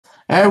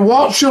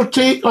What's your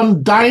take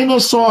on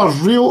dinosaurs,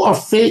 real or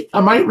fake?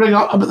 I might ring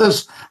up about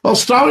this. Well,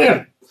 start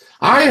here.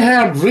 I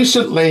heard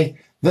recently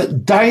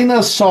that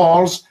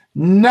dinosaurs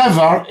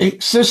never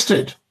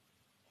existed.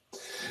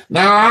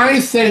 Now, I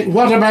think,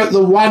 what about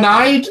the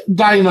one-eyed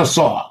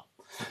dinosaur?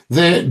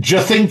 The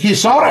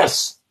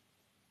Jathinkisaurus?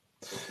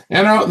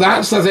 You know,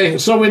 that's the thing.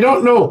 So we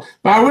don't know.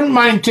 But I wouldn't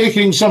mind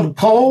taking some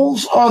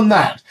calls on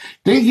that.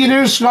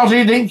 Dinky-doo,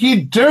 Scotty,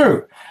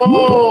 dinky-doo.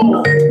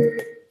 Oh,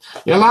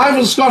 you're live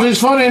on Scotty's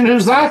phone in.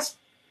 Who's that?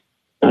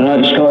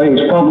 Hello, Scotty.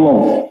 It's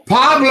Pablo.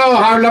 Pablo,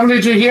 how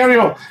lovely to hear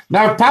you.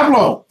 Now,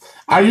 Pablo,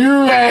 are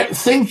you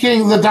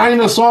thinking the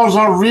dinosaurs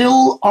are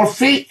real or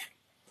fake?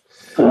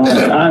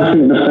 I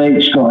think they're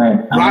fake, Scotty.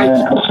 Right.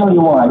 I'll tell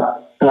you why.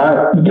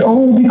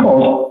 Only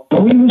because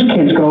when we was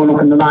kids growing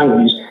up in the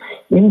 90s,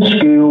 in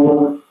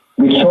school,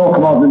 we'd talk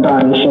about the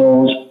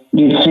dinosaurs.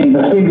 You'd see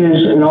the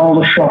figures in all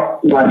the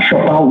shop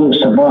outlets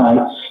to buy.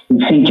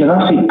 You'd see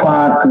Jurassic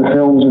Park and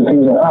films and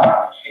things like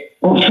that.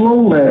 But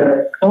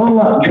slowly, all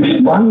that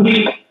just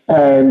vanished.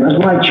 As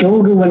my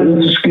children went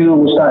into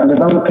school and started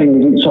developing,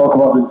 they didn't talk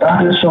about the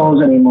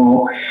dinosaurs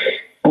anymore.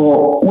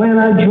 But when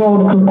I draw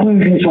the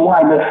conclusion to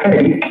why they're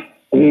fake,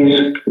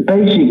 is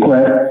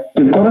basically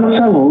they've got to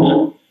tell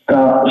us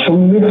that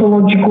some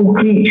mythological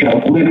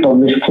creature lived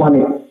on this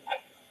planet.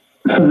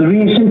 For the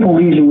really simple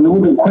reason, we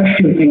wouldn't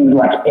question things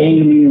like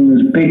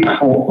aliens,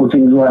 Bigfoot, and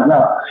things like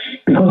that.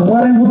 Because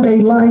why would they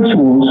lie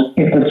to us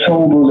if they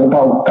told us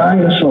about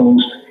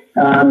dinosaurs?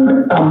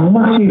 And I'm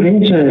massive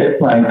into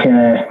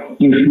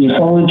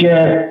ufology,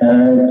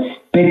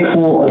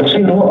 Bigfoot, I've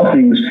seen a lot of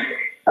things.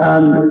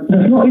 And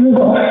they've not even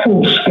got a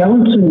full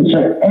skeleton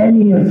to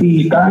any of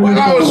these dinosaurs.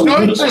 Well, I was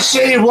going to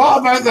say, what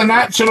about the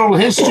natural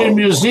history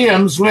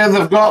museums where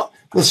they've got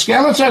the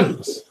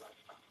skeletons?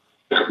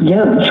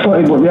 Yeah, that's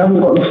right, but they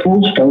haven't got the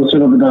full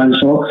skeleton of a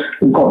dinosaur.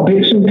 They've got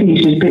bits and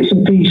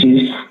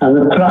pieces, and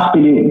they've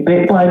crafted it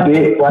bit by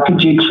bit, like a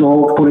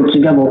jigsaw, put it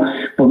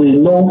together. But there's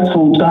no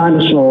full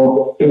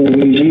dinosaur in the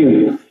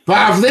museum. But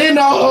have they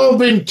not all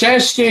been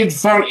tested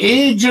for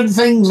age and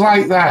things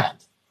like that?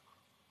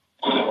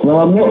 Well,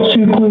 I'm not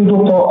too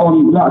clued up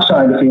on that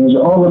side of things.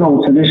 All I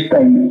know to this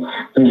day,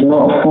 there's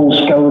not a full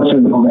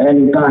skeleton of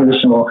any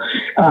dinosaur.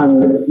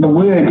 And the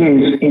word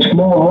is, it's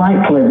more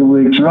likely there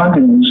were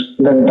dragons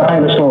than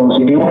dinosaurs.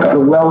 If you look at the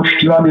Welsh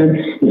dragon,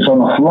 it's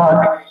on a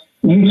flag.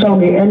 You tell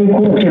me any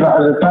country that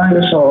has a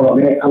dinosaur on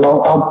it, and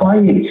I'll buy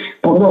it.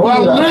 But not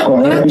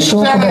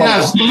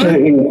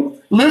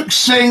Luke's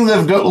saying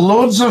they've got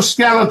loads of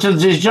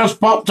skeletons. He's just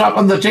popped up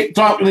on the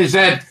TikTok and he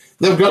said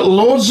they've got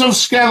loads of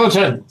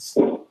skeletons.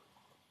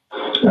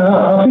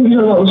 I think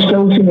there's a lot of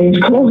skeleton in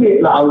his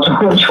closet now.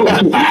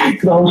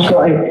 No,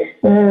 sorry.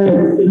 They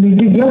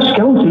have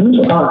skeletons,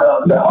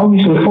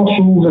 obviously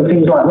fossils and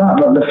things like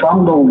that they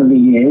found over the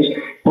years,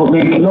 but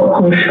they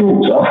cannot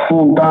construct a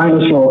full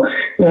dinosaur.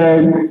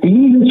 They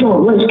even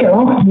talk, let's get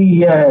off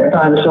the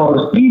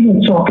dinosaurs, they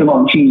even talk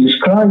about Jesus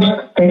Christ.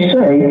 They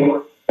say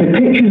the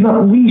pictures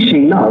that we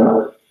see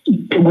now,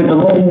 with the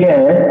long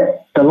hair,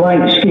 the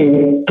light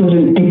skin,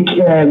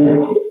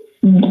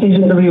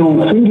 isn't the real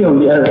thing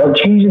of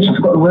Jesus. I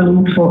forgot the word I'm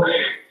looking for.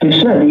 They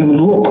said he would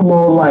look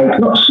more like,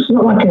 not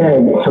like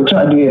I'm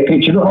trying to give you a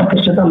picture, not like a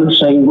Saddam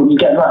Hussein, but you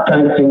get that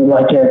kind of thing,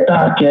 like a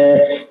dark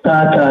hair,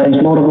 dark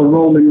eyes, more of a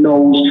Roman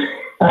nose.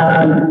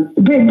 And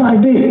bit by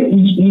bit,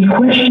 you're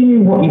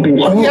questioning what you've been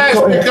told. Yes,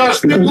 because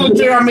people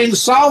do. I mean,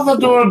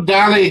 Salvador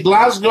Dali,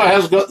 Glasgow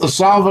has got the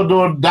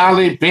Salvador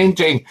Dali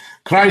painting,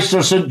 Christ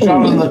or St.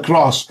 John on the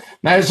Cross.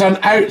 Now, it's an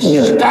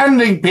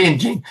outstanding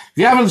painting. If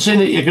you haven't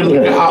seen it, you can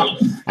look it up.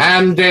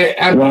 And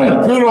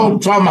poor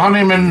old Tom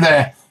Honeyman,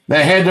 the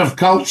head of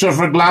culture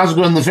for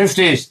Glasgow in the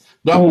 50s,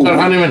 Dr.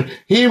 Honeyman,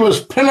 he was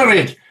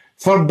pilloried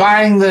for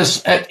buying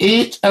this at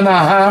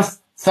 £8,500.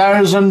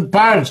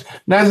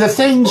 Now, the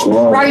thing's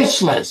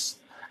priceless,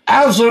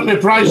 absolutely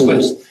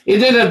priceless. He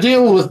did a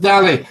deal with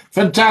Dali,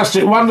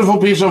 fantastic, wonderful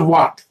piece of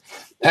work,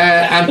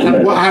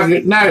 and what have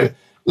you. Now,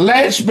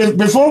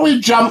 before we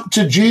jump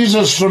to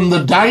Jesus from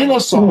the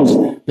dinosaurs,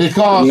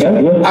 because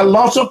a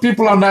lot of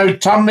people are now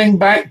turning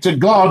back to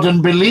God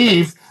and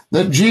believe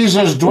that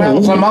Jesus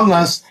dwells among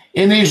us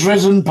in his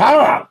risen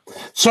power.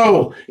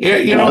 So,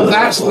 you know,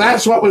 that's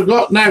what we've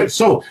got now.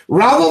 So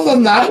rather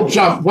than that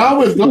jump, well,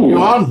 we've got you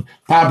on,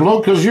 Pablo,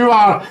 because you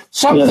are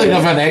something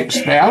of an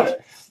expert.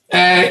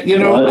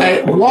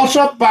 What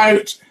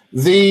about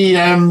the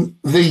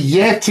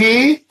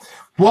Yeti?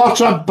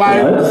 What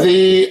about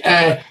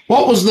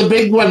what was the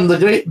big one, the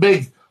great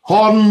big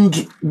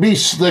horned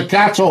beast, the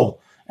cattle?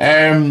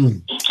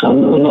 I'm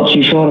not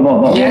too sure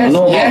about that. Yes,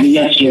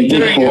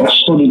 I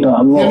studied that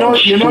a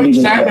lot. You know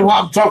exactly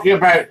what I'm talking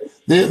about.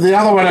 The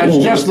other one, it's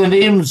just the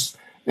names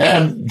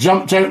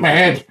jumped out my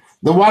head.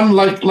 The one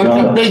like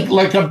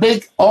a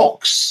big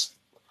ox.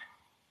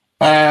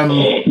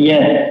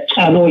 Yeah,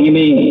 I know what you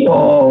mean.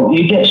 Oh,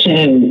 you get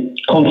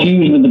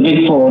confused with the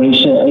big four.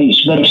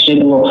 It's very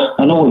similar.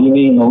 I know what you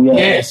mean, though.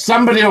 Yeah,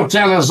 somebody will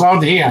tell us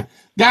on here,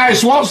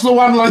 guys. What's the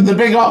one like the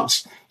big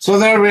ox? So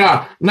there we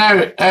are. Now,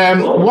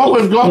 what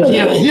we've got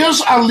here,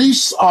 here's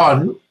Elise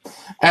on,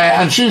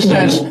 And she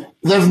says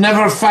they've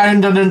never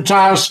found an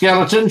entire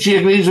skeleton. She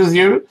agrees with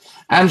you.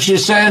 And she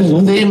says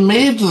they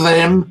made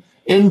them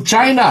in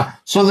China.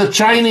 So the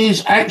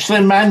Chinese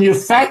actually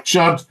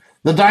manufactured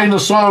the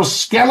dinosaurs'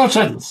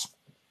 skeletons.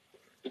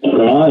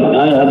 Right,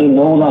 I didn't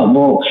know that,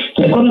 but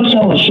they've got to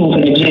tell us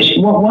something exists.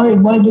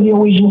 Why do they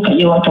always look at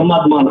you like a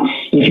madman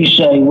if you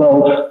say,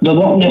 well, the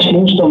Loch Ness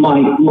Monster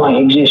might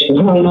exist?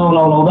 No,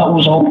 that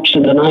was hoaxed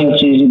in the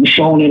 90s. It was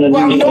shown in a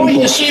newspaper. Well, no,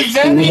 you see,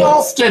 very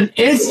often,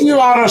 if you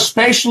are a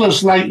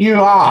specialist like you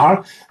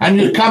are, and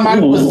you come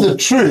out with the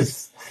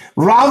truth,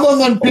 rather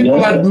than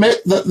people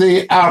admit that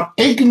they are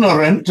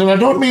ignorant, and I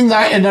don't mean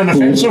that in an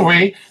offensive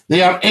way,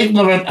 they are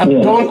ignorant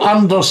and don't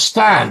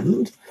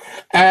understand,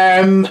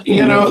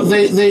 you know,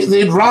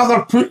 they'd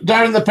rather put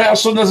down the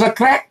person as a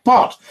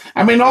crackpot.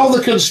 I mean, all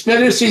the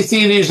conspiracy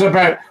theories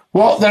about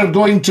what they're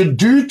going to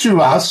do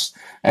to us,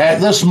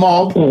 this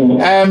mob,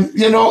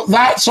 you know,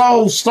 that's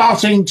all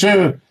starting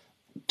to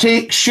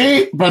take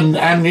shape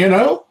and you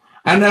know,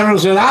 and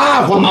everyone's saying,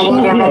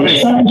 what a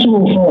rubbish.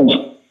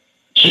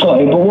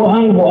 Scotty, but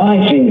what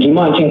I think, you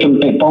might think I'm a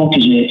bit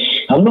bonkers here.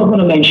 I'm not going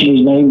to mention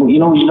his name, but you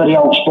know he's very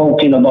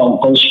outspoken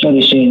about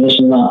conspiracy and this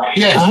and that.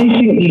 Yes. I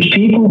think these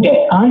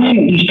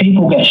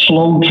people get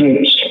slow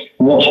drips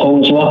what's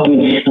going to happen,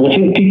 and I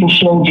think people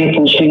slow drip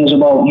us things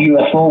about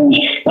UFOs.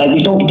 Like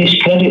they don't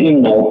discredit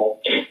them now.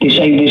 They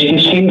say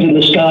there's things in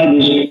the sky.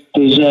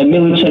 There's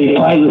military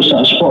pilots that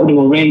have spotted them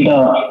on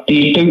radar.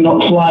 These do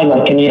not fly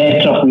like any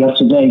aircraft we have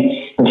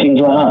today, and things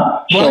like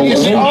that. Well, so you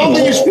see, all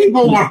these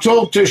people were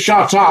told to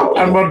shut up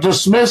and were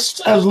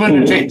dismissed as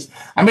lunatics.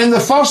 I mean, the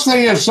first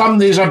thing if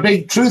somebody's a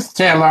big truth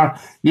teller,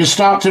 you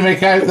start to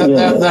make out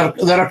that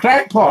they're a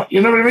crackpot.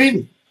 You know what I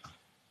mean?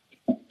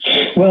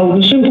 Well,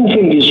 the simple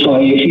thing is,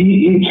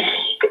 Scotty,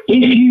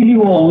 if you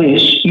knew all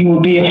this, you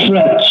would be a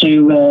threat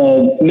to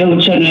the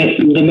military,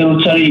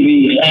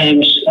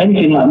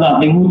 anything like that.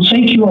 They would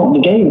take you out of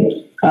the game.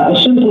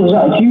 As simple as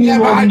that. If you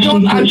but I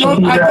don't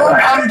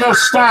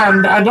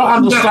understand. I don't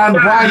understand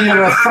why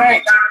you're a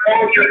threat.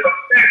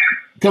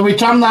 Can we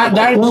turn that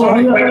down?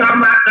 Sorry.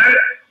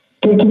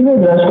 Can you hear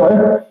that,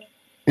 Scotty?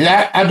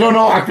 Yeah, I don't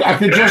know. I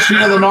could just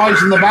hear the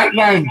noise in the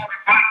background.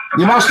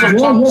 You must have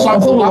turned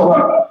something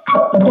up.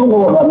 I don't know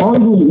what that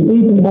noise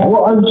is, but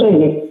what I'm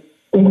saying is,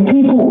 if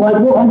people, like,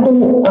 what I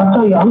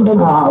tell you, I'm done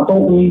that. I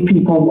don't believe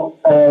people,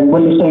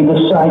 when they say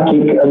they're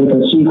psychic and they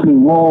can see through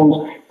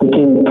walls, they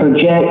can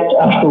project,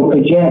 astral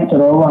project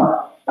and all that.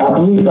 I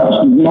believe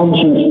that's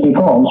nonsense,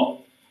 because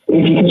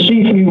if you can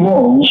see through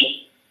walls,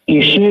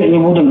 you certainly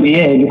wouldn't be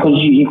here,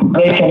 because you could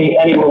break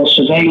anyone's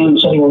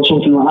surveillance, anyone,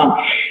 something like that.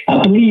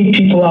 I believe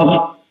people have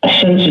a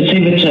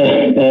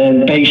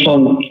sensitivity based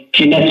on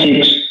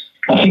genetics.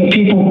 I think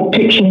people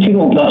pick something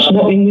up that's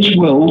not in this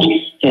world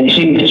and it's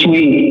in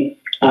between.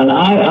 And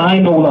I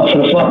know that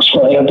for a fact,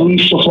 Scotty. I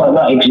believe stuff like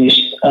that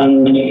exists.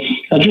 And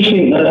I just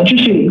think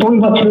going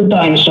back to the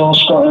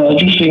dinosaurs, Scotty, I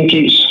just think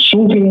it's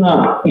something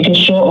that we can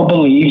sort of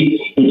believe.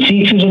 It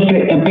teaches a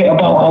bit about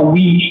how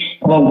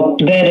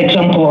their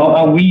example of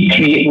how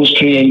we was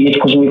created,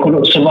 because we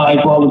couldn't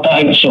survive while the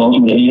dinosaurs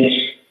were here.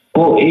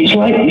 But it's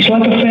like a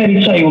fairy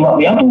tale that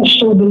the adults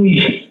still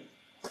believe.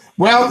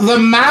 Well, the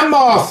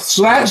mammoths,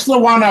 that's the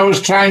one I was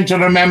trying to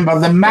remember.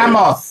 The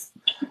mammoth,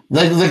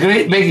 the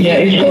great big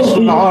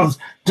horns.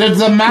 Did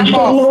the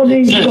mammoth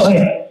exist?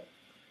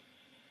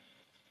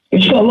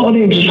 It's got a lot of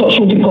names. It's got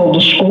something called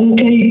the skunk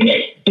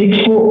ape,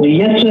 Bigfoot, the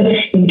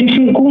Yeti. In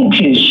different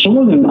countries, some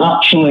of them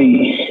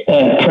actually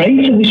pray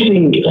to this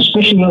thing,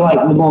 especially like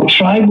the more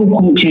tribal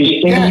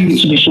countries. They believe it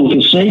to be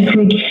something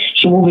sacred.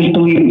 Some others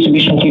believe it to be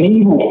something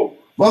evil.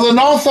 Well, the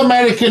North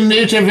American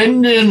native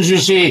Indians, you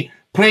see,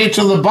 pray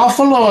to the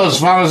buffalo, as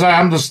far as I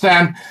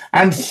understand,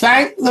 and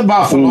thank the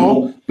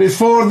buffalo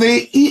before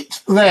they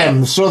eat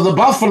them. So the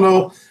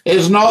buffalo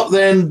is not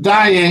then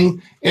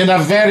dying in a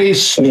very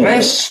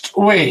stressed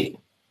way.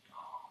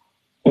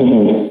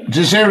 Do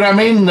you see what I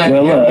mean?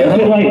 Well,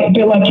 a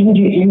bit like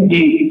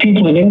India,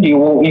 people in India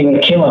won't even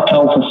kill a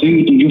cow for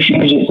food. They just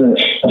use it for,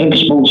 I think I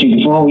spoke to you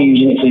before,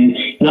 using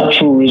it for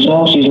natural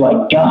resources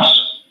like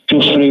gas.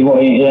 Just for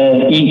what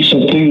it eats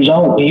and poos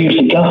out, they use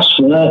the gas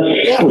for that.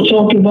 But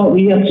talking about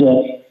the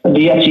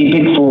Yeti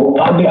Bigfoot,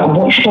 I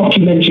watched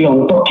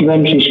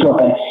documentary,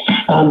 Scotty,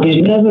 and there's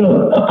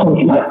never a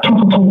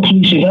proper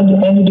conclusive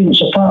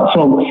evidence, apart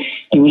from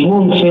there was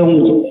one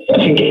filmed, I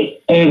think,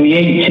 early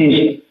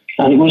 80s,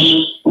 and it was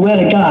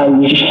where a guy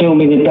was just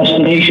filming a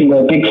destination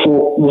where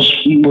Bigfoot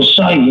was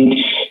sighted,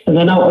 and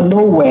then out of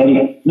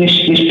nowhere,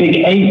 this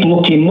big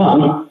ape-looking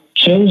man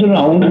turns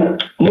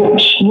around,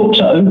 looks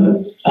at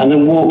him, and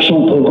then walks up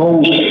and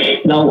goes.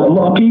 Now, a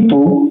lot of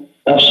people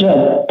have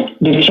said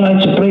they've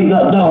tried to break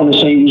that down and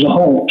say it was a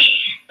hoax,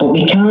 but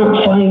they can't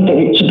find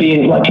it to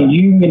be like a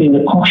human in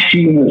a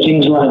costume and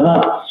things like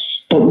that.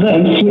 But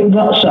then, flip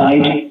that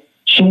side,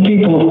 some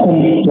people have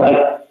come, like,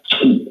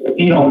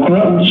 you know,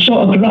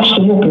 sort of grassed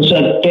them up and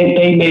said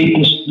they made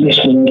this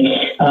thing,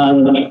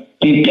 and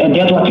they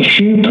had like a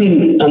shoe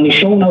print, and they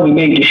showed how he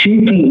made the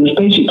shoe print. It was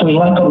basically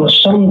like on a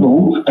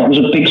sandal that was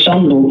a big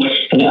sandal,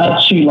 and it had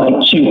two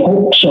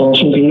hooks or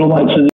something, like for